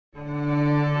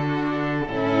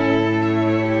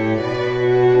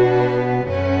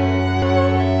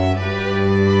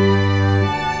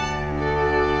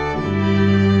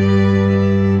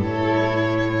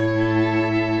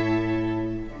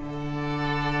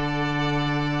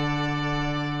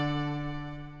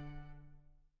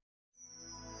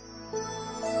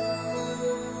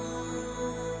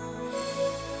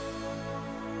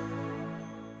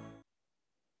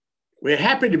We're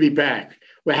happy to be back.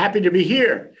 We're happy to be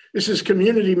here. This is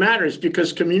Community Matters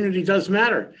because community does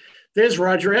matter. There's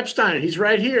Roger Epstein. He's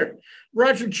right here.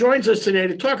 Roger joins us today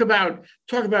to talk about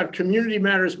community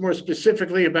matters, more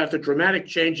specifically about the dramatic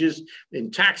changes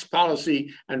in tax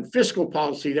policy and fiscal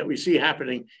policy that we see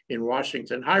happening in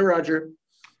Washington. Hi, Roger.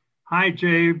 Hi,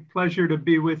 Jay. Pleasure to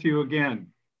be with you again.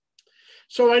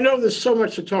 So I know there's so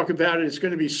much to talk about, and it's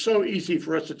going to be so easy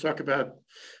for us to talk about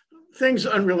things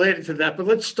unrelated to that, but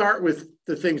let's start with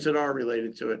the things that are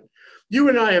related to it. You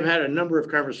and I have had a number of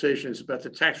conversations about the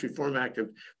Tax Reform Act of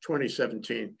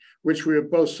 2017, which we are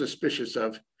both suspicious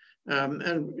of.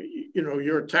 And you know,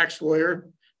 you're a tax lawyer,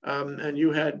 and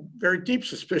you had very deep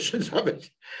suspicions of it.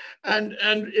 And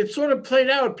it sort of played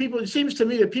out. It seems to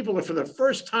me that people are for the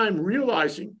first time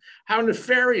realizing how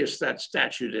nefarious that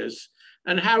statute is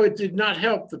and how it did not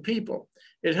help the people.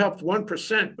 It helped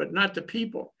 1%, but not the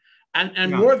people.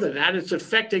 And more than that, it's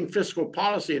affecting fiscal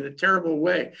policy in a terrible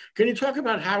way. Can you talk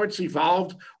about how it's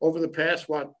evolved over the past,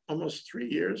 almost 3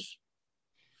 years?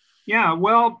 Yeah,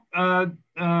 well,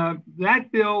 that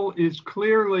bill is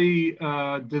clearly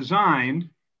designed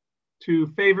to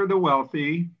favor the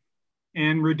wealthy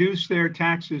and reduce their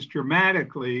taxes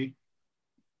dramatically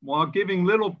while giving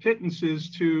little pittances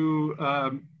to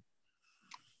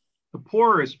the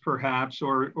poorest, perhaps,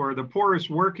 or the poorest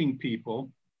working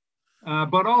people.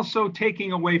 But also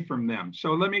taking away from them.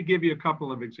 So let me give you a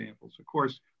couple of examples. Of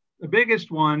course, the biggest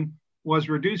one was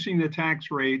reducing the tax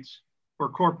rates for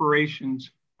corporations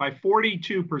by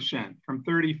 42%, from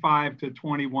 35 to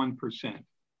 21%.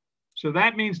 So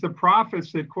that means the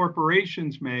profits that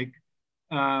corporations make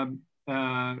are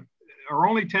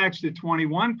only taxed at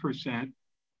 21%.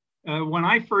 When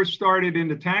I first started in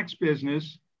the tax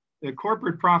business, the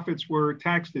corporate profits were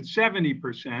taxed at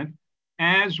 70%.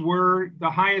 As were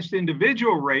the highest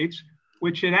individual rates,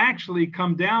 which had actually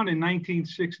come down in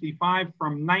 1965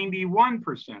 from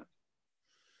 91%.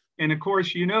 And of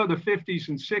course, you know, the 50s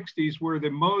and 60s were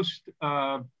the most,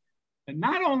 not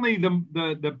only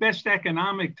the best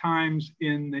economic times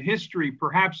in the history,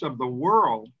 perhaps of the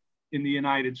world in the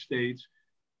United States,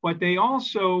 but they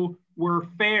also were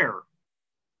fair.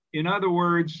 In other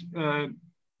words,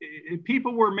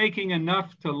 people were making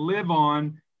enough to live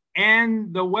on,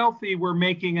 and the wealthy were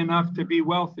making enough to be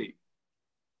wealthy.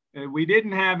 We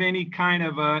didn't have any kind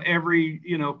of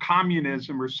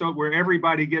communism or so where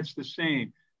everybody gets the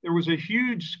same. There was a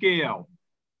huge scale,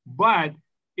 but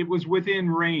it was within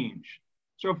range.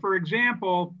 So for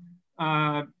example,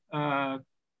 the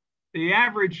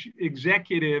average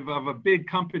executive of a big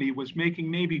company was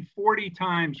making maybe 40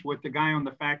 times what the guy on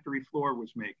the factory floor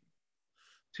was making.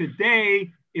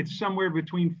 Today, it's somewhere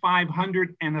between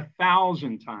 500 and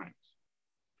 1,000 times.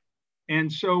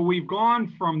 And so we've gone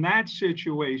from that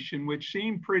situation, which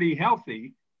seemed pretty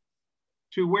healthy,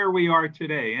 to where we are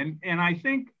today. And I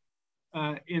think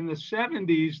in the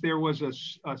 70s, there was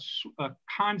a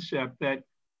concept that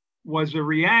was a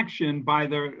reaction by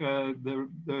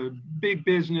the big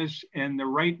business and the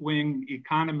right-wing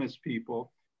economist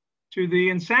people to the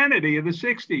insanity of the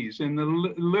 60s and the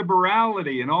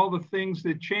liberality and all the things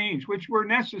that changed, which were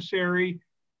necessary,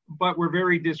 but were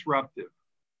very disruptive.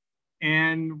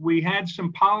 And we had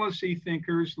some policy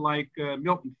thinkers like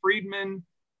Milton Friedman,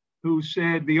 who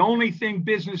said the only thing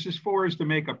business is for is to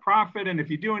make a profit. And if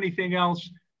you do anything else,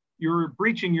 you're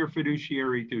breaching your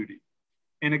fiduciary duty.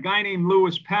 And a guy named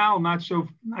Lewis Powell, not so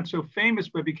famous,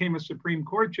 but became a Supreme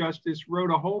Court justice,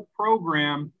 wrote a whole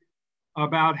program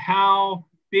about how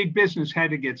big business had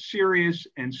to get serious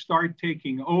and start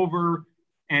taking over.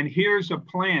 And here's a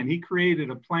plan. He created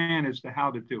a plan as to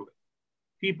how to do it.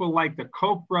 People like the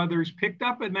Koch brothers picked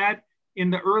up on that in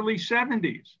the early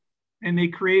 70s. And they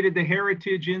created the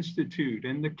Heritage Institute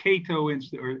and the Cato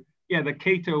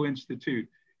Institute.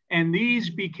 And these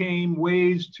became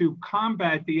ways to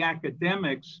combat the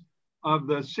academics of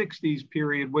the 60s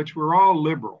period, which were all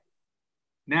liberal.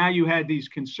 Now you had these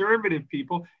conservative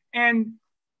people, and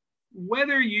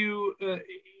whether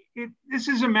this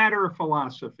is a matter of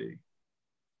philosophy.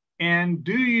 And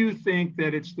do you think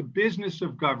that it's the business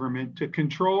of government to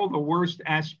control the worst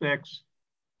aspects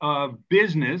of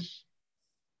business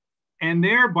and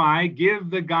thereby give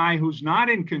the guy who's not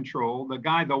in control,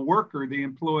 the worker, the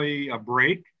employee, a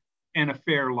break and a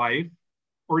fair life?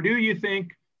 Or do you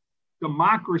think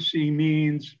democracy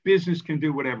means business can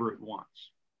do whatever it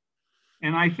wants?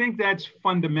 And I think that's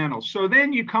fundamental. So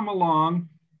then you come along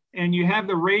and you have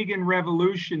the Reagan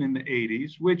Revolution in the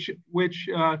 80s, which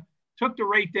took the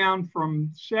rate down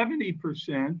from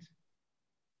 70%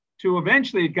 to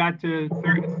eventually it got to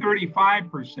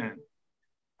 35%.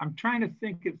 I'm trying to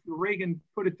think if Reagan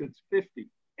put it to 50.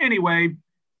 Anyway,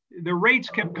 the rates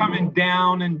kept coming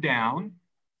down and down.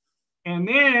 And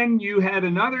then you had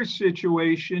another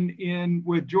situation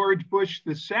with George Bush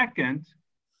II,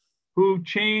 who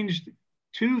changed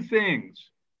two things.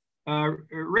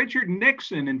 Richard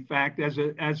Nixon, in fact,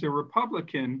 as a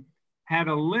Republican, had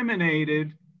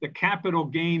eliminated the capital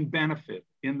gain benefit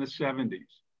in the 70s,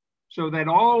 so that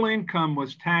all income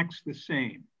was taxed the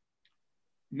same.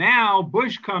 Now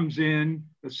Bush comes in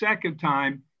the second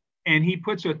time, and he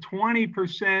puts a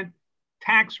 20%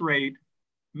 tax rate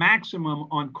maximum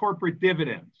on corporate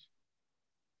dividends.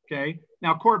 Okay,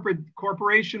 now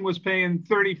corporation was paying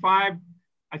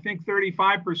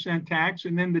 35% tax,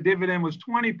 and then the dividend was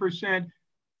 20%.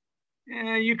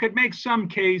 You could make some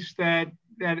case that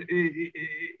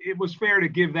it was fair to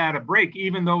give that a break,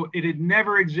 even though it had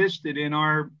never existed in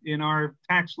our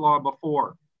tax law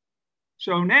before.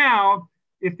 So now,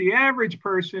 if the average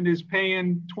person is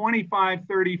paying 25,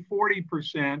 30,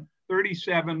 40%,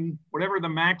 37, whatever the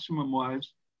maximum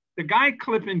was, the guy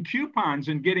clipping coupons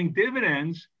and getting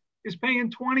dividends is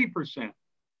paying 20%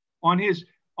 on his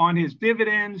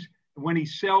dividends. When he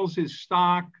sells his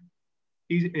stock,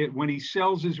 when he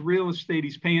sells his real estate,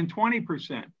 he's paying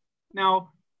 20%. Now,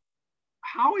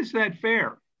 how is that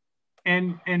fair?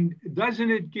 And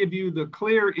doesn't it give you the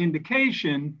clear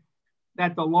indication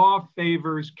that the law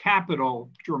favors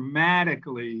capital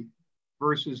dramatically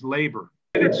versus labor?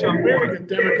 At some Where point, were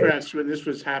the Democrats when this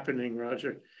was happening,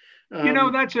 Roger?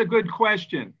 That's a good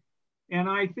question. And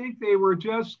I think they were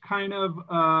just kind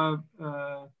of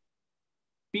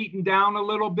beaten down a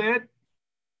little bit.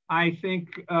 I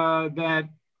think that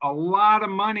a lot of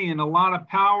money and a lot of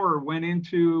power went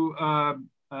into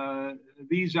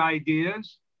these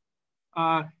ideas.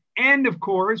 And of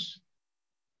course,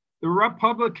 the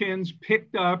Republicans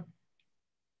picked up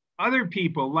other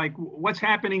people, like what's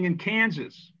happening in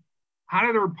Kansas. How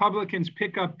do the Republicans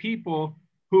pick up people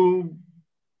who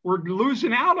were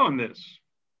losing out on this?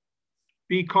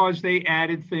 Because they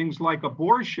added things like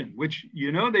abortion, which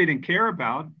they didn't care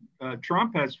about.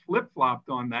 Trump has flip-flopped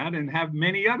on that, and have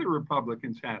many other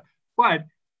Republicans have. But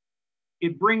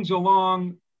it brings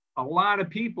along a lot of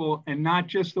people, and not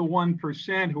just the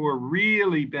 1% who are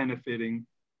really benefiting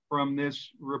from this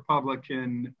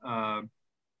Republican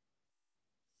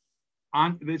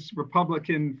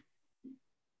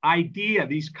idea,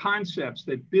 these concepts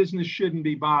that business shouldn't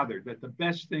be bothered, that the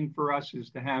best thing for us is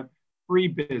to have free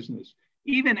business.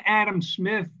 Even Adam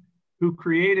Smith, who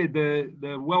created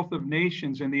the Wealth of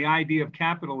Nations and the idea of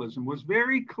capitalism, was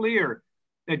very clear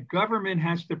that government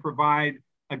has to provide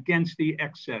against the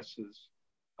excesses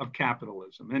of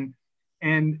capitalism.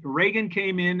 And Reagan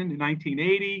came in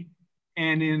 1980,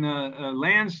 and in a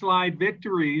landslide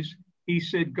victories, he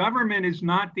said, government is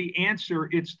not the answer,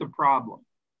 it's the problem.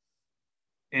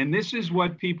 And this is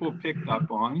what people picked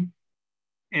up on.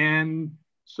 And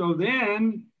so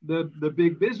then the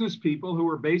big business people, who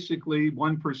were basically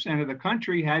 1% of the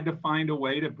country, had to find a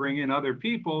way to bring in other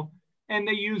people. And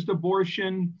they used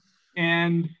abortion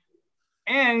and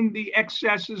the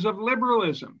excesses of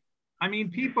liberalism. I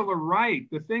mean, people are right.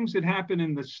 The things that happened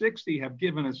in the 60s have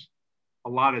given us a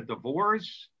lot of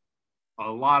divorce, a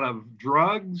lot of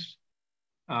drugs,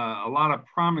 a lot of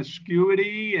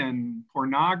promiscuity and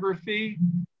pornography.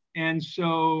 And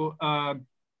so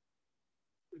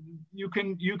you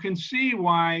can see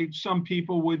why some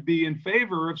people would be in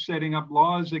favor of setting up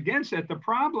laws against it. The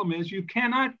problem is you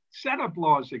cannot set up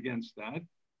laws against that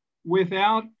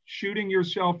without shooting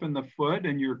yourself in the foot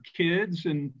and your kids.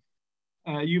 And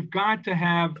you've got to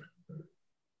have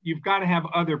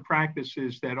other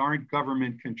practices that aren't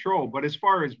government controlled. But as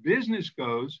far as business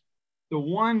goes, the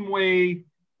one way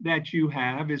that you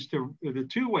have is the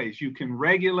two ways. You can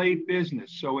regulate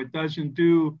business so it doesn't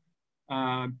do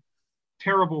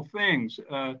terrible things.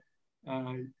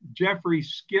 Jeffrey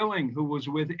Skilling, who was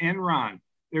with Enron,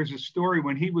 there's a story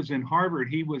when he was in Harvard,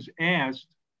 he was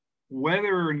asked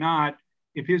whether or not,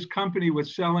 if his company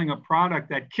was selling a product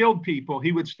that killed people,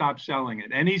 he would stop selling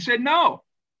it. And he said, no.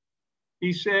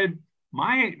 He said,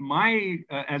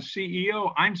 as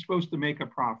CEO, I'm supposed to make a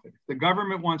profit. If the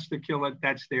government wants to kill it,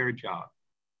 that's their job.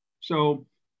 So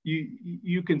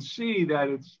you can see that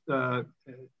it's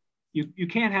you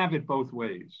can't have it both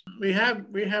ways. We have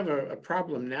a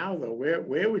problem now, though.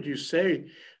 Where would you say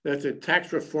that the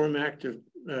Tax Reform Act of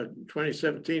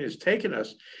 2017 has taken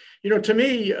us? To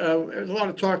me, there's a lot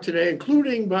of talk today,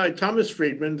 including by Thomas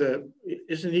Friedman.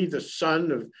 Isn't he the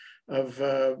son of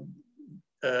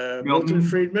Milton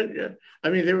Friedman? Yeah.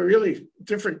 I mean, they were really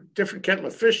different kettle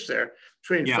of fish there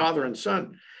between father and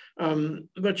son.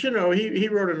 But he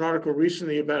wrote an article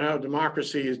recently about how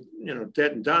democracy is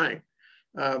dead and dying,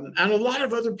 and a lot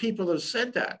of other people have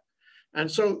said that. And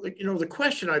so, the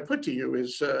question I put to you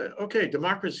is, okay,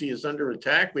 democracy is under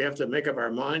attack. We have to make up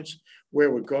our minds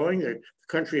where we're going. The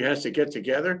country has to get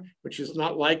together, which is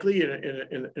not likely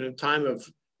in a time of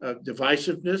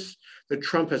divisiveness that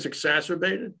Trump has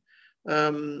exacerbated.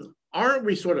 Aren't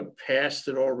we sort of past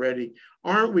it already?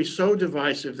 Aren't we so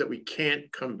divisive that we can't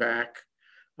come back?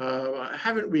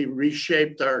 Haven't we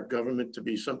reshaped our government to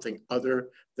be something other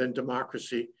than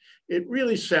democracy? It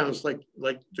really sounds like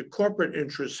the corporate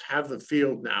interests have the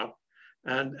field now,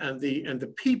 and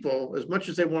the people, as much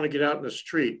as they want to get out in the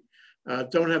street,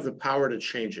 don't have the power to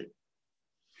change it.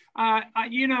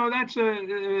 That's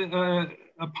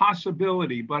a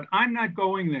possibility, but I'm not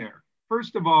going there.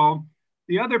 First of all,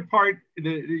 the other part,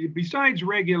 besides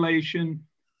regulation,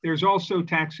 there's also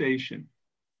taxation.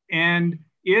 And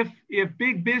if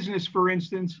big business, for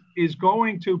instance, is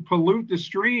going to pollute the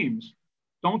streams,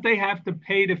 don't they have to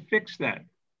pay to fix that?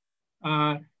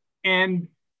 And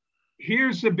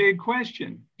here's the big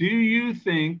question. Do you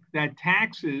think that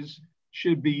taxes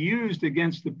should be used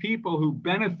against the people who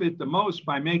benefit the most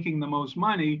by making the most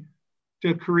money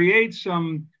to create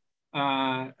some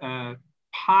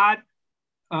pot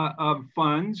of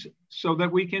funds so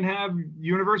that we can have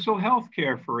universal health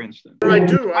care, for instance? I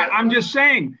do. I'm just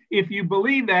saying, if you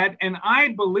believe that, and I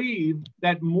believe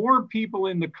that more people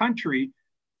in the country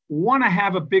want to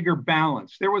have a bigger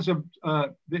balance. There was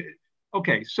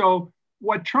okay, so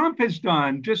what Trump has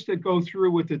done, just to go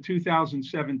through with the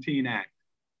 2017 Act,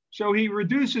 so he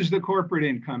reduces the corporate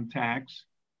income tax.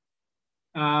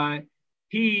 To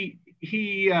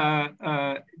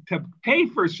pay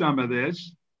for some of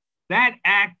this, that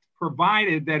act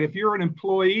provided that if you're an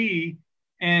employee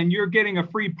and you're getting a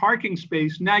free parking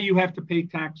space, now you have to pay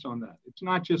tax on that. It's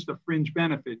not just a fringe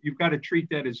benefit. You've got to treat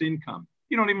that as income.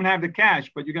 You don't even have the cash,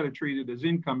 but you got to treat it as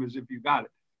income as if you got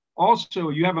it. Also,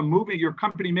 you have a movie, your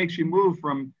company makes you move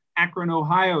from Akron,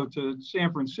 Ohio to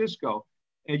San Francisco.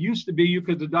 It used to be you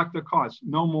could deduct the cost,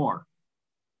 no more.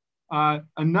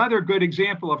 Another good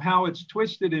example of how it's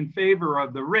twisted in favor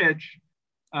of the rich,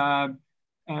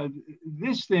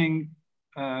 this thing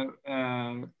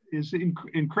is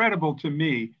incredible to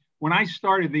me. When I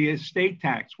started the estate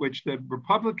tax, which the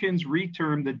Republicans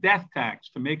retermed the death tax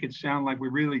to make it sound like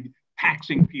we're really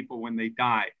taxing people when they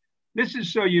die. This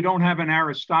is so you don't have an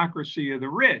aristocracy of the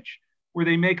rich where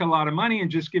they make a lot of money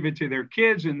and just give it to their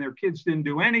kids and their kids didn't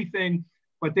do anything,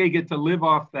 but they get to live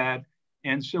off that.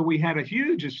 And so we had a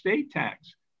huge estate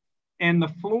tax. And the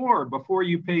floor before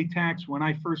you pay tax when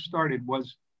I first started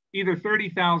was either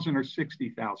 $30,000 or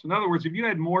 $60,000. In other words, if you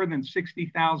had more than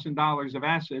 $60,000 of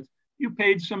assets, you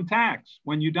paid some tax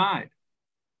when you died.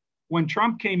 When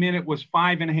Trump came in, it was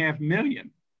 $5.5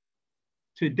 million.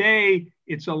 Today,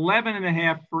 it's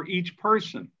 $11.5 for each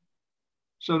person.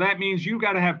 So that means you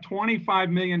got to have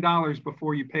 $25 million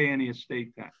before you pay any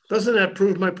estate tax. Doesn't that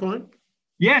prove my point?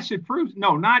 Yes, it proves.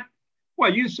 No, not.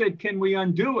 Well, you said, can we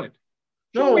undo it?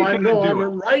 No, I know.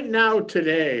 Right now,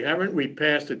 today, haven't we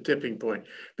passed a tipping point?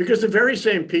 Because the very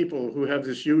same people who have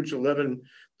this huge $11+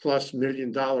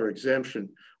 million exemption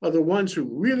are the ones who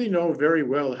really know very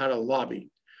well how to lobby.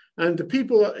 And the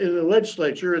people in the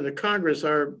legislature and the Congress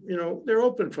are, they're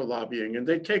open for lobbying and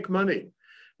they take money.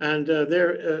 And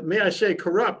they're, may I say,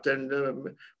 corrupt. And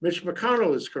Mitch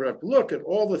McConnell is corrupt. Look at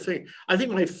all the things. I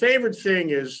think my favorite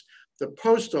thing is the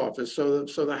post office. So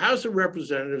the House of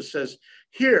Representatives says,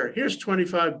 here's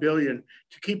 $25 billion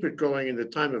to keep it going in the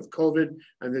time of COVID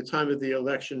and the time of the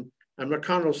election. And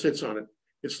McConnell sits on it.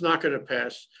 It's not going to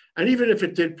pass. And even if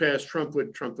it did pass, Trump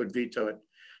would veto it.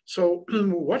 So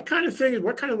what kind of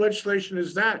legislation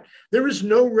is that? There is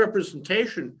no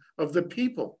representation of the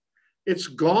people. It's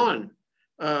gone.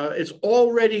 It's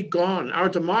already gone. Our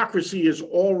democracy is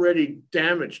already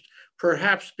damaged,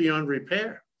 perhaps beyond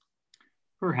repair.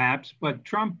 Perhaps, but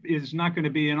Trump is not going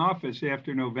to be in office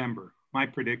after November, my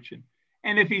prediction.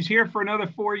 And if he's here for another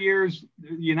 4 years,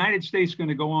 the United States is going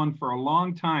to go on for a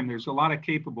long time. There's a lot of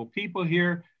capable people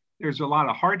here. There's a lot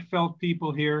of heartfelt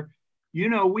people here.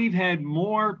 We've had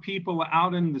more people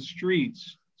out in the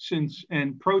streets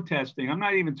and protesting. I'm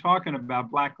not even talking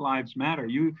about Black Lives Matter.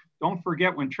 You don't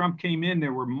forget when Trump came in,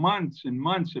 there were months and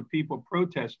months of people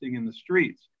protesting in the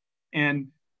streets. And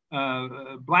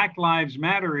Black Lives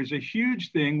Matter is a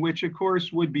huge thing, which of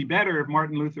course would be better if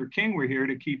Martin Luther King were here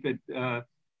to keep it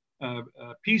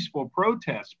peaceful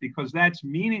protests, because that's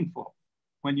meaningful.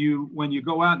 When you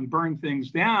go out and burn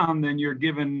things down, then you're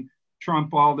giving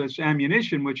Trump all this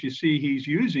ammunition, which you see he's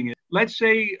using it. Let's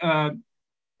say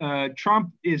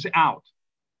Trump is out.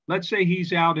 Let's say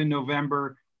he's out in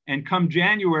November, and come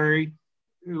January,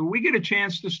 we get a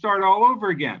chance to start all over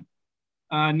again.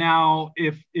 Now,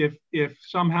 if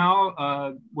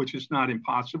somehow, which is not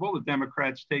impossible, the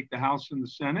Democrats take the House and the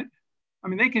Senate, I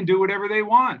mean, they can do whatever they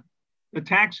want. The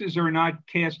taxes are not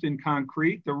cast in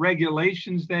concrete. The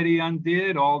regulations that he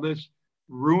undid, all this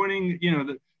ruining, you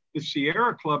know, the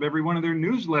Sierra Club, every one of their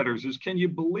newsletters is, can you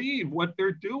believe what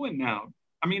they're doing now?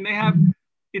 I mean, they have,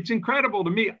 it's incredible to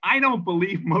me. I don't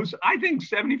believe I think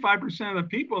 75% of the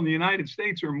people in the United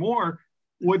States or more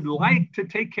would like to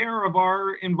take care of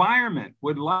our environment,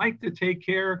 would like to take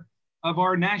care of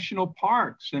our national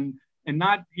parks and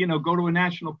not, you know, go to a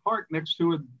national park next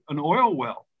to an oil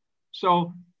well.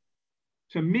 So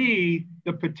to me,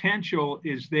 the potential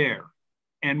is there.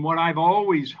 And what I've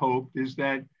always hoped is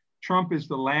that Trump is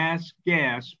the last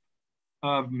gasp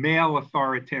of male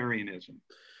authoritarianism.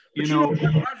 You know,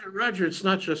 Roger, it's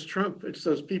not just Trump, it's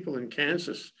those people in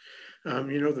Kansas,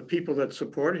 you know, the people that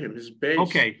support him, his base.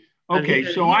 Okay.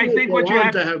 So I think what you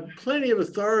have to have plenty of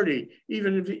authority,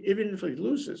 even if he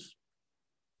loses.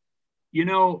 You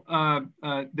know,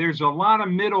 there's a lot of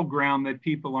middle ground that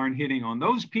people aren't hitting on.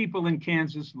 Those people in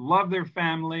Kansas love their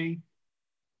family.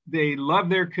 They love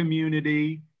their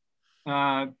community.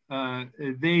 They've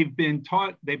been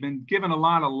given a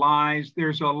lot of lies.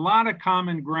 There's a lot of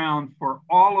common ground for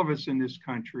all of us in this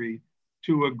country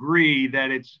to agree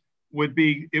that it would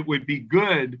be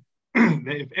good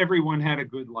if everyone had a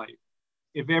good life,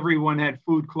 if everyone had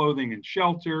food, clothing, and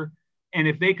shelter, and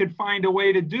if they could find a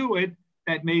way to do it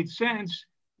that made sense,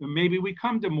 then maybe we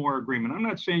come to more agreement. I'm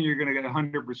not saying you're going to get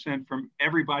 100% from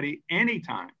everybody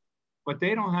anytime, but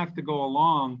they don't have to go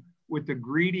along with the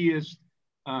greediest,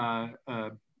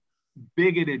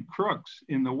 bigoted crooks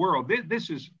in the world. This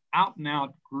is out and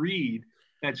out greed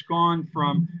that's gone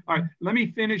from, all right, let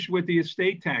me finish with the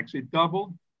estate tax. It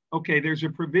doubled. Okay, there's a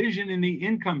provision in the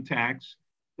income tax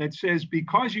that says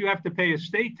because you have to pay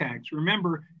estate tax,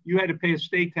 remember, you had to pay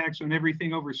estate tax on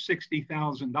everything over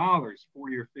 $60,000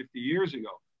 40 or 50 years ago.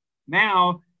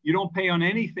 Now, you don't pay on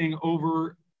anything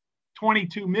over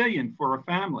 22 million for a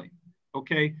family,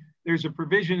 okay? There's a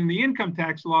provision in the income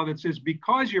tax law that says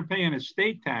because you're paying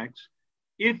estate tax,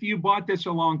 if you bought this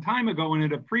a long time ago and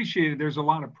it appreciated, there's a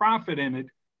lot of profit in it,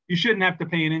 you shouldn't have to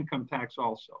pay an income tax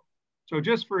also. So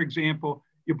just for example,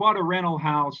 you bought a rental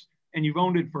house and you've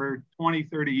owned it for 20,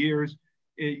 30 years,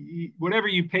 whatever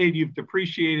you paid, you've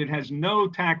depreciated, has no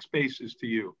tax basis to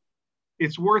you.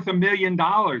 It's worth $1 million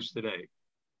today,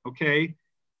 okay?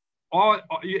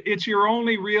 It's your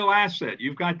only real asset.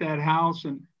 You've got that house,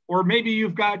 or maybe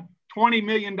you've got $20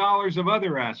 million of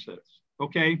other assets,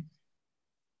 okay?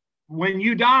 When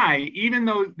you die, even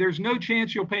though there's no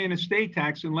chance you'll pay an estate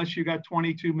tax unless you got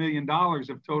 $22 million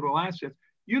of total assets,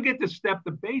 you get to step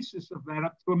the basis of that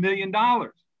up to $1 million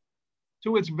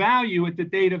to its value at the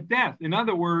date of death. In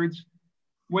other words,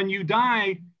 when you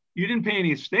die, you didn't pay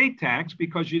any estate tax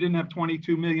because you didn't have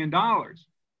 $22 million.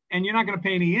 And you're not going to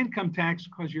pay any income tax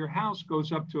because your house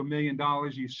goes up to $1 million.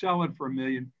 You sell it for $1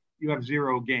 million, you have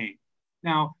zero gain.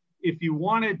 Now, if you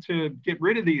wanted to get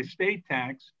rid of the estate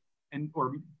tax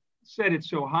or set it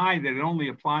so high that it only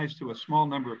applies to a small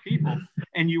number of people,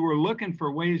 and you were looking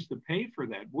for ways to pay for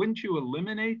that, wouldn't you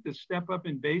eliminate the step up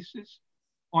in basis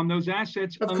on those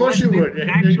assets? Of course you would.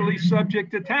 Actually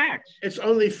subject to tax. It's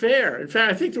only fair. In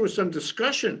fact, I think there was some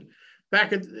discussion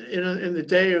back in the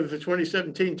day of the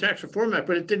 2017 Tax Reform Act,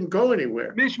 but it didn't go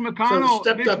anywhere. Mitch McConnell, so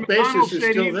the stepped up basis is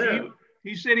still there.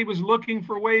 He said he was looking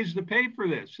for ways to pay for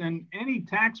this. And any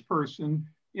tax person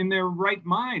in their right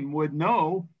mind would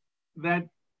know that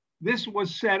this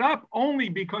was set up only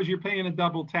because you're paying a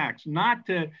double tax, not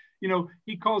to,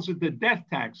 he calls it the death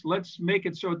tax. Let's make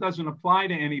it so it doesn't apply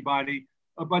to anybody,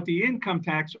 but the income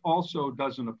tax also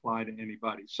doesn't apply to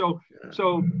anybody.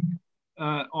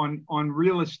 On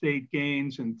real estate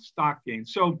gains and stock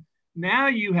gains. So now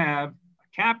you have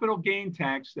a capital gain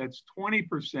tax that's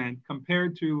 20%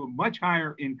 compared to a much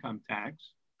higher income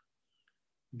tax.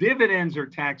 Dividends are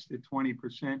taxed at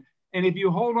 20%. And if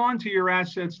you hold on to your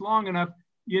assets long enough,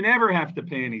 you never have to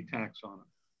pay any tax on them.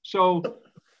 So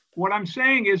what I'm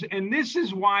saying is, and this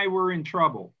is why we're in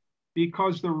trouble,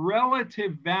 because the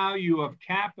relative value of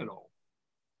capital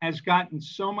has gotten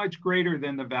so much greater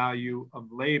than the value of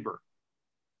labor.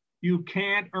 You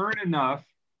can't earn enough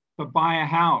to buy a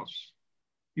house.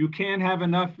 You can't have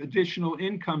enough additional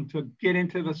income to get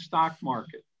into the stock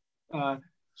market.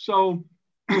 So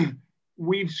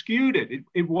we've skewed it.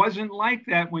 It wasn't like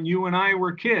that when you and I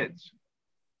were kids.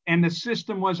 And the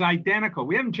system was identical.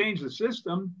 We haven't changed the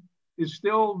system. It's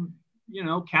still,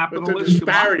 capitalist.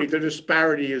 But the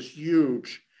disparity is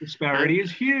huge. Disparity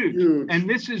is huge. And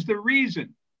this is the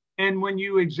reason. And when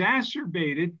you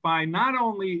exacerbate it by not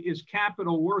only is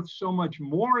capital worth so much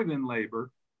more than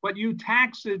labor, but you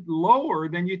tax it lower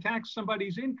than you tax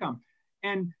somebody's income.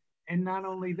 And not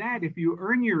only that, if you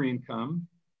earn your income,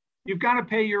 you've got to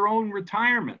pay your own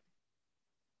retirement,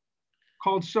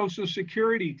 called Social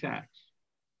Security tax.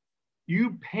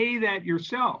 You pay that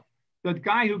yourself. The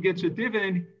guy who gets a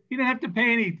dividend, he didn't have to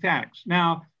pay any tax.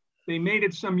 Now, they made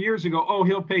it some years ago, oh,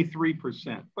 he'll pay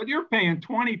 3%, but you're paying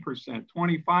 20%,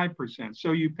 25%.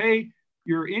 So you pay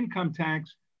your income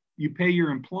tax, you pay your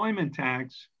employment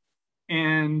tax,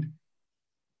 and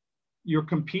you're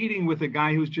competing with a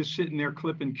guy who's just sitting there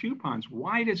clipping coupons.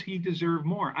 Why does he deserve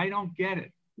more? I don't get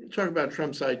it. You talk about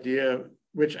Trump's idea,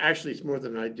 which actually is more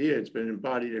than an idea. It's been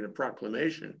embodied in a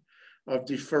proclamation of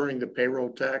deferring the payroll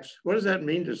tax. What does that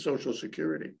mean to Social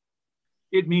Security?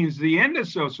 It means the end of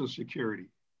Social Security.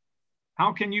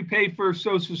 How can you pay for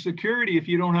Social Security if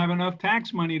you don't have enough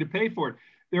tax money to pay for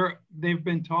it? They've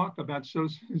been talk about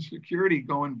Social Security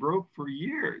going broke for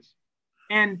years.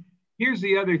 And here's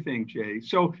the other thing, Jay.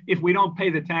 So if we don't pay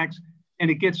the tax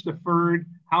and it gets deferred,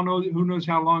 who knows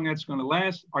how long that's going to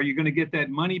last? Are you going to get that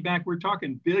money back? We're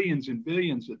talking billions and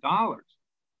billions of dollars.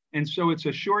 And so it's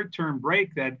a short-term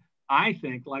break that I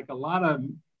think, like a lot of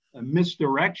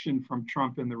misdirection from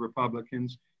Trump and the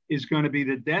Republicans, is going to be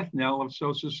the death knell of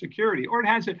Social Security, or it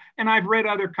has it. And I've read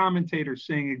other commentators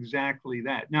saying exactly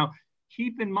that. Now,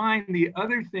 keep in mind the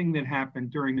other thing that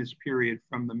happened during this period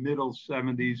from the middle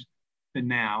 70s to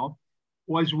now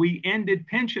was we ended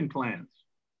pension plans.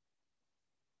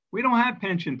 We don't have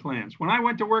pension plans. When I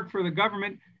went to work for the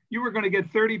government, you were going to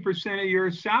get 30% of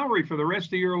your salary for the rest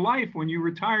of your life when you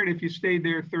retired if you stayed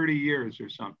there 30 years or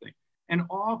something. And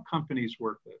all companies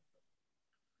work that.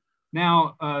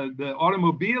 Now, the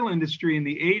automobile industry in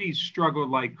the 80s struggled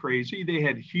like crazy. They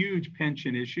had huge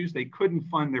pension issues. They couldn't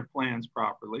fund their plans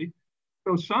properly.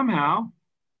 So somehow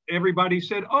everybody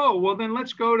said, oh, well, then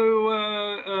let's go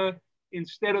to,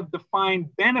 instead of defined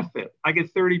benefit, I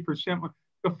get 30%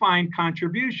 defined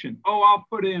contribution. Oh, I'll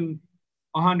put in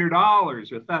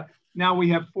 $100. Now we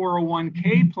have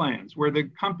 401k plans where the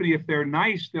company, if they're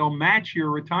nice, they'll match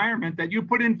your retirement that you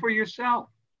put in for yourself.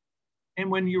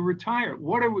 And when you retire,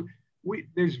 what are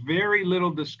there's very little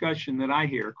discussion that I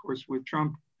hear. Of course, with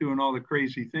Trump doing all the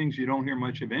crazy things, you don't hear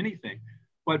much of anything.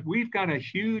 But we've got a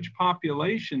huge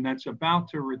population that's about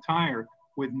to retire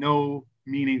with no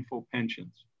meaningful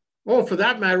pensions. Well, for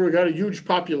that matter, we've got a huge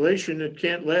population that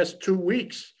can't last 2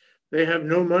 weeks. They have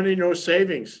no money, no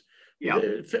savings. Yeah.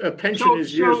 A pension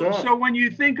is years off. So when you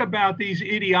think about these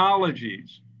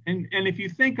ideologies, and if you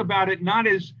think about it not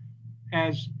as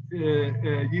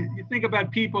you think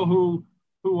about people who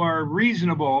are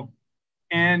reasonable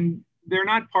and they're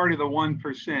not part of the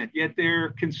 1%, yet they're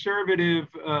conservative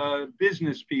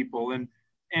business people.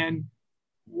 And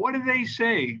what do they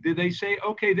say? Do they say,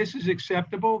 okay, this is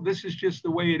acceptable. This is just the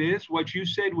way it is. What you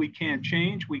said, we can't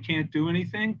change. We can't do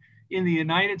anything. In the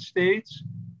United States,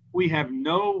 we have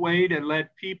no way to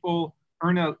let people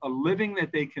earn a living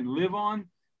that they can live on.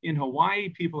 In Hawaii,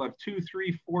 people have 2,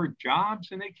 3, 4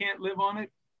 jobs and they can't live on it.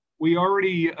 We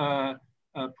already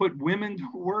put women to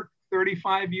work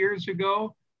 35 years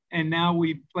ago, and now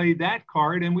we played that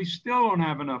card and we still don't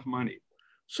have enough money.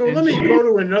 So let me go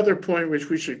to another point which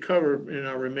we should cover in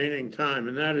our remaining time,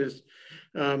 and that is,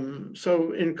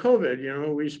 so in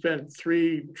COVID, we spent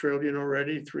 $3 trillion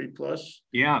already, 3 plus.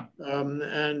 Yeah.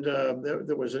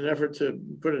 There was an effort to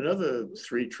put another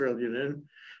 $3 trillion in,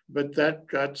 but that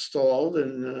got stalled,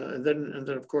 and then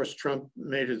of course Trump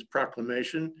made his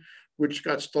proclamation, which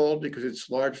got stalled because it's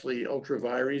largely ultra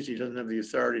vires. He doesn't have the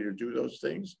authority to do those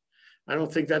things. I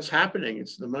don't think that's happening.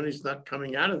 The money's not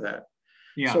coming out of that.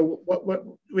 Yeah. So what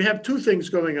we have 2 things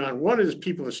going on. One is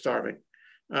people are starving,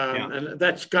 and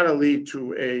that's got to lead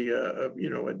to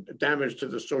a damage to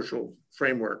the social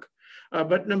framework,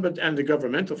 and the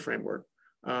governmental framework.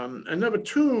 And number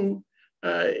 2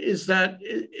 is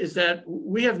that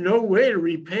we have no way to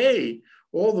repay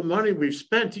all the money we've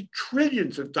spent,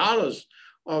 trillions of dollars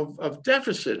of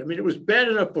deficit. I mean, it was bad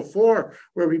enough before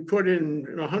where we put in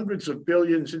hundreds of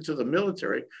billions into the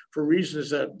military for reasons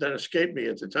that escaped me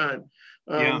at the time.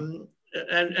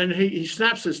 And he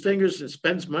snaps his fingers and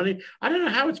spends money. I don't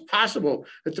know how it's possible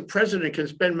that the president can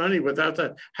spend money without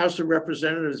the House of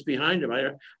Representatives behind him.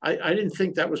 I didn't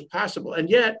think that was possible. And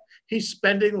yet he's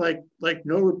spending like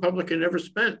no Republican ever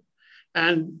spent.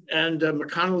 And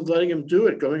McConnell's letting him do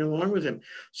it, going along with him.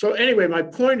 So anyway, my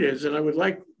point is, and I would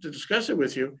like to discuss it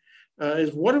with you,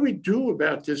 is what do we do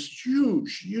about this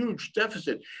huge, huge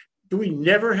deficit? Do we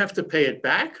never have to pay it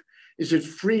back? Is it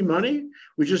free money?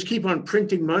 We just keep on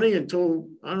printing money until,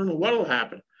 I don't know what'll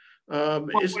happen.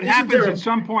 What happens at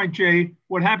some point, Jay,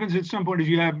 what happens at some point is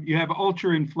you have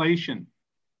ultra inflation.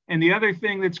 And the other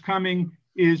thing that's coming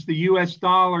is the U.S.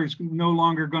 dollar is no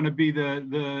longer going to be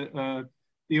the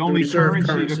only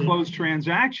currency to close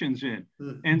transactions in.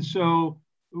 And so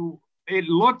it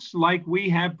looks like we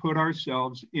have put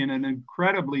ourselves in an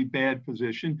incredibly bad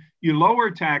position. You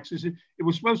lower taxes. It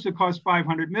was supposed to cost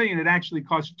 $500 million. It actually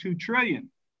cost $2 trillion.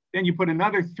 Then you put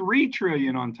another $3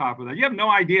 trillion on top of that. You have no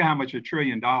idea how much $1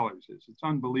 trillion is. It's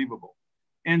unbelievable.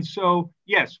 And so,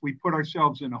 yes, we put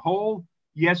ourselves in a hole.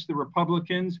 Yes, the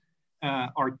Republicans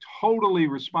are totally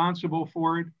responsible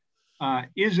for it.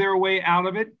 Is there a way out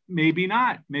of it? Maybe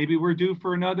not. Maybe we're due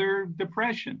for another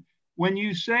depression. When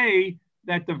you say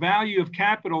that the value of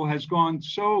capital has gone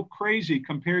so crazy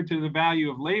compared to the value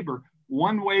of labor,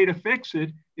 one way to fix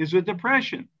it is a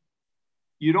depression.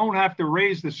 You don't have to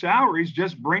raise the salaries,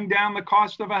 just bring down the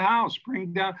cost of a house,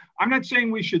 bring down. I'm not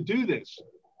saying we should do this,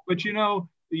 but you know,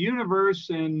 the universe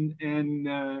and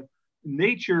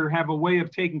nature have a way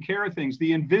of taking care of things.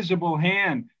 The invisible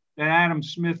hand that Adam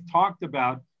Smith talked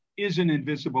about is an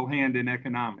invisible hand in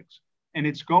economics, and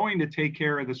it's going to take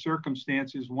care of the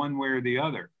circumstances one way or the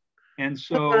other. And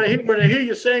so what I hear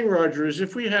you saying, Roger, is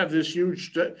if we have this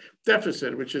huge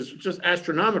deficit, which is just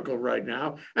astronomical right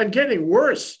now and getting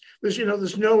worse, there's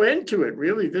no end to it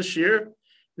really this year,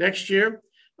 next year,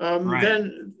 right.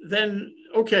 then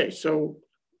okay, so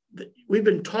we've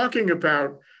been talking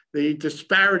about the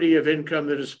disparity of income,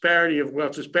 the disparity of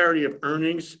wealth, disparity of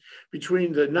earnings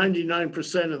between the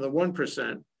 99% and the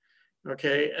 1%.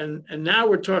 Okay, and now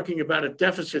we're talking about a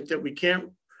deficit that we can't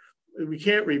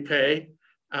repay,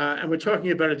 and we're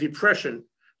talking about a depression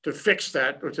to fix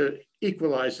that or to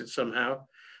equalize it somehow.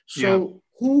 So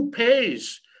who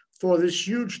pays for this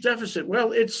huge deficit?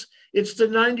 Well, it's the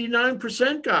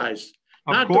 99% guys,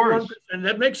 not the 1%.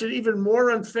 That makes it even more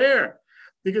unfair,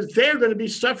 because they're going to be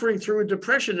suffering through a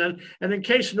depression. And in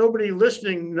case nobody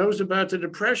listening knows about the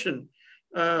depression,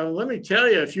 let me tell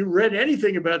you, if you read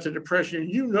anything about the depression,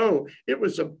 you know it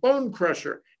was a bone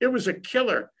crusher. It was a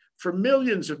killer for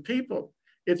millions of people.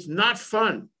 It's not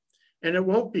fun, and it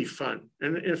won't be fun.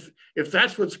 And if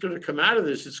that's what's going to come out of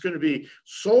this, it's going to be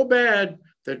so bad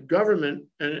that government,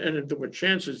 and there were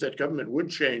chances that government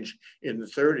would change in the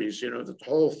 30s, the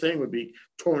whole thing would be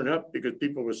torn up because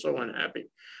people were so unhappy.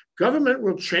 Government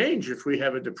will change if we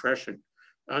have a depression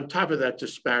on top of that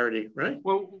disparity, right?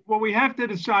 Well, what we have to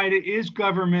decide is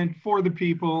government for the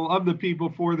people, of the people,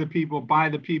 for the people, by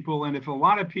the people. And if a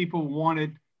lot of people want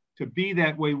it to be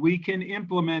that way, we can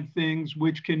implement things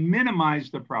which can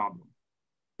minimize the problem.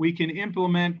 We can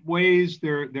implement ways,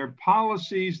 there are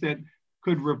policies that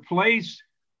could replace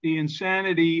the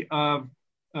insanity of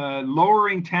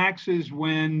lowering taxes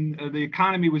when the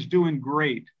economy was doing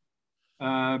great.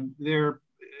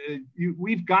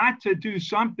 We've got to do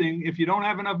something. If you don't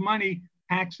have enough money,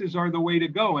 taxes are the way to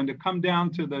go. And to come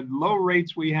down to the low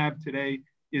rates we have today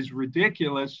is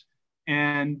ridiculous.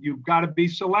 And you've got to be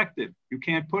selective. You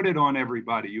can't put it on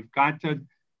everybody. You've got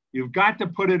to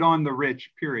put it on the rich,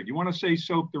 period. You want to say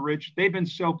soak the rich? They've been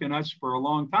soaking us for a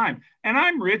long time. And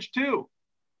I'm rich too.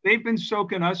 They've been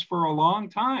soaking us for a long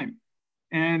time.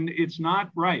 And it's not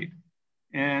right.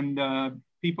 And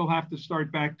people have to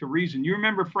start back to reason. You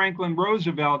remember Franklin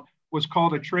Roosevelt was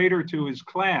called a traitor to his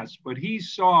class, but he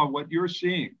saw what you're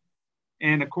seeing.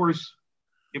 And of course,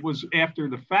 it was after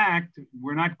the fact.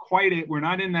 We're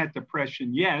not in that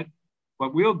depression yet,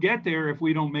 but we'll get there if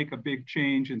we don't make a big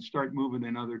change and start moving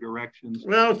in other directions.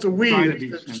 Well, it's the we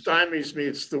that stymies me.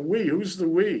 It's the we. Who's the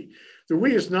we? The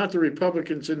we is not the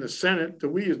Republicans in the Senate. The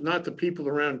we is not the people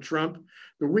around Trump.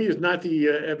 The we is not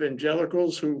the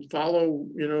evangelicals who follow,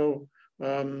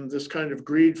 this kind of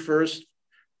greed first,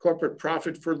 corporate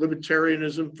profit for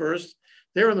libertarianism first.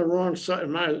 They're on the wrong side.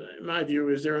 My view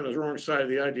is they're on the wrong side of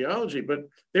the ideology, but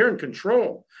they're in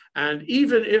control. And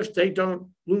even if they don't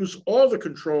lose all the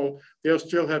control, they'll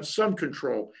still have some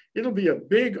control. It'll be a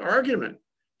big argument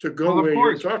to go where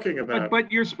you're talking about.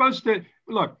 But you're supposed to,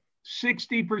 look,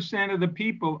 60% of the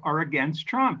people are against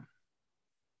Trump.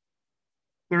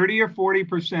 30 or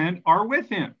 40% are with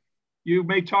him. You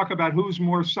may talk about who's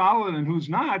more solid and who's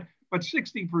not, but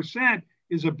 60%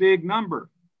 is a big number.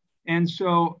 And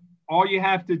so all you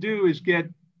have to do is get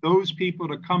those people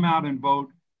to come out and vote.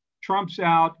 Trump's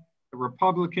out, the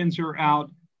Republicans are out.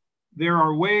 There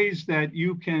are ways that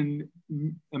you can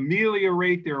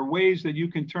ameliorate, there are ways that you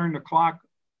can turn the clock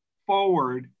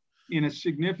forward in a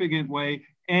significant way.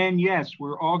 And yes,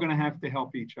 we're all going to have to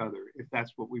help each other if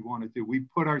that's what we want to do. We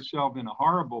put ourselves in a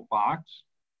horrible box,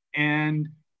 and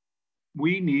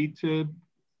we need to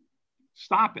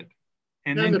stop it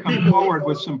and then come forward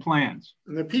with some plans.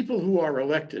 And the people who are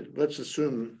elected, let's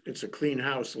assume it's a clean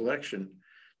house election,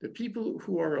 the people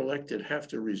who are elected have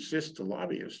to resist the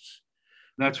lobbyists.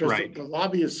 That's because right. the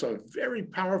lobbyists are very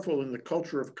powerful in the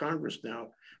culture of Congress now,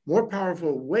 more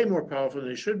powerful, way more powerful than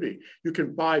they should be. You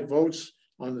can buy votes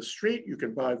on the street, you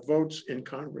can buy votes in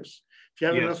Congress. If you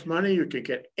have enough money, you can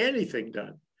get anything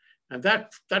done. And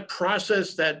that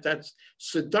process, that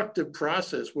seductive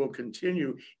process will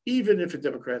continue even if the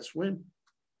Democrats win.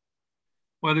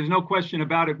 Well, there's no question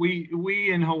about it.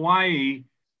 We in Hawaii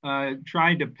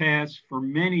tried to pass for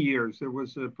many years. There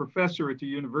was a professor at the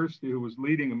university who was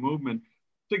leading a movement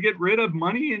to get rid of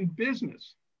money in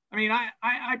business. I mean,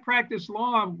 I practice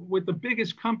law with the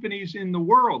biggest companies in the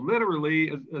world,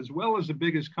 literally, as well as the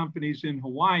biggest companies in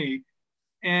Hawaii.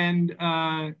 And,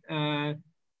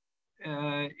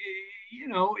 you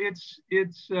know,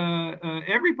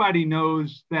 everybody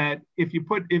knows that if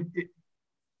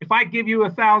I give you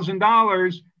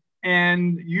 $1,000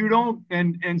 and you don't,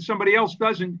 and somebody else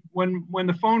doesn't, when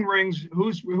the phone rings,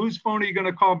 whose phone are you going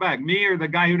to call back? Me or the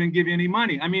guy who didn't give you any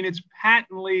money? I mean, it's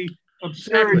patently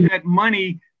absurd that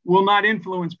money will not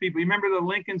influence people. You remember the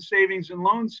Lincoln Savings and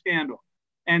Loan scandal,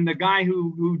 and the guy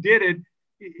who did it,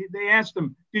 they asked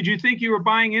him, "Did you think you were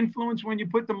buying influence when you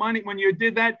put the money, when you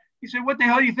did that?" He said, "What the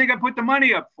hell do you think I put the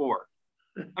money up for?"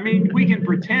 I mean, we can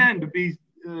pretend to be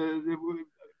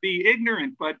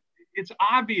ignorant, but it's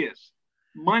obvious.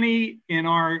 Money in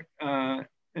our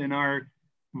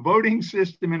voting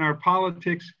system, in our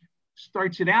politics,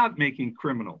 starts it out making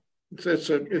criminal. It's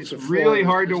really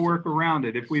hard to work around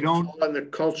it if we don't. It's a flaw in the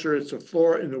culture, it's a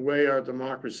flaw in the way our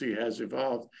democracy has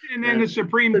evolved. And then the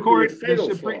Supreme Court,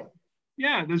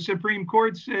 the Supreme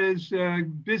Court says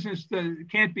business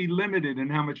can't be limited in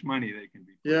how much money they can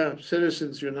be. Yeah,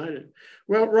 Citizens United.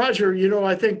 Well, Roger, you know,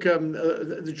 I think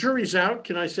the jury's out.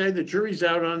 Can I say the jury's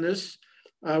out on this?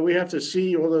 We have to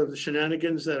see all of the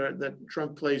shenanigans that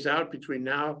Trump plays out between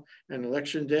now and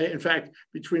Election Day. In fact,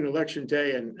 between Election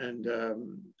Day and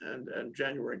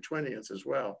January 20th as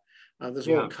well. There's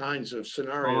all kinds of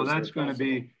scenarios. Oh, that's going to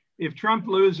be, if Trump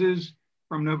loses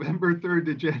from November 3rd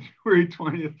to January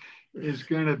 20th, is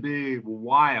going to be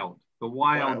wild. The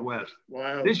Wild West.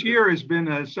 Wild. This year has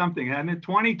been something, hasn't it?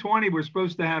 2020, we're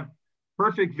supposed to have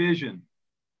perfect vision.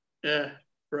 Yeah.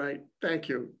 Right. Thank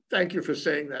you. Thank you for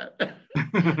saying that.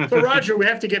 So, Roger, we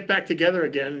have to get back together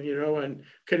again, you know, and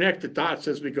connect the dots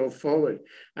as we go forward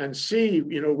and see,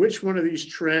 you know, which one of these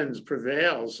trends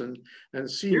prevails and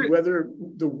see whether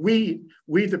we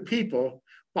the people,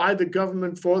 by the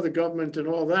government, for the government and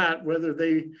all that, whether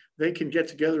they can get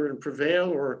together and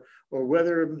prevail or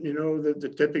whether, you know, the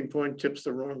tipping point tips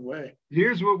the wrong way.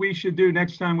 Here's what we should do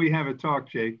next time we have a talk,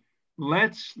 Jay.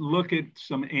 Let's look at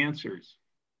some answers.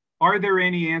 Are there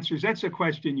any answers? That's a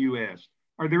question you asked.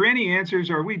 Are there any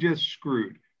answers? Or are we just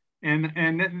screwed? And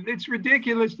it's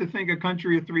ridiculous to think a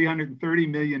country of 330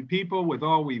 million people with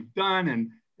all we've done and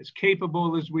as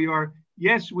capable as we are.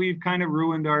 Yes, we've kind of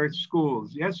ruined our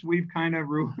schools. Yes, we've kind of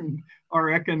ruined our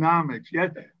economics.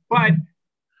 Yes, but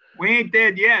we ain't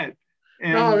dead yet.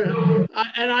 And,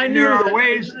 I knew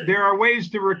there are ways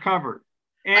to recover.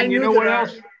 And you know what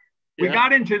else? We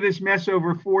got into this mess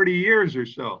over 40 years or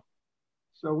so.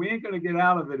 So we ain't going to get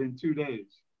out of it in 2 days.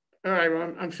 All right,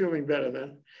 well, I'm feeling better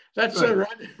then. That's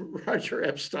Roger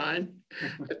Epstein,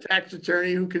 a tax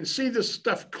attorney who can see this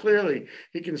stuff clearly.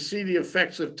 He can see the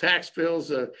effects of tax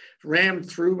bills rammed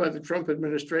through by the Trump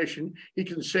administration. He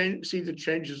can see the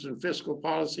changes in fiscal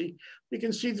policy. He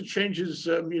can see the changes,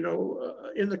 you know,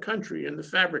 in the country, in the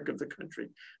fabric of the country.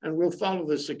 And we'll follow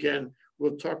this again.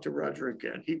 We'll talk to Roger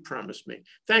again. He promised me.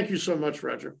 Thank you so much,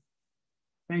 Roger.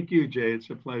 Thank you, Jay. It's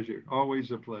a pleasure.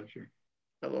 Always a pleasure.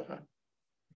 Aloha.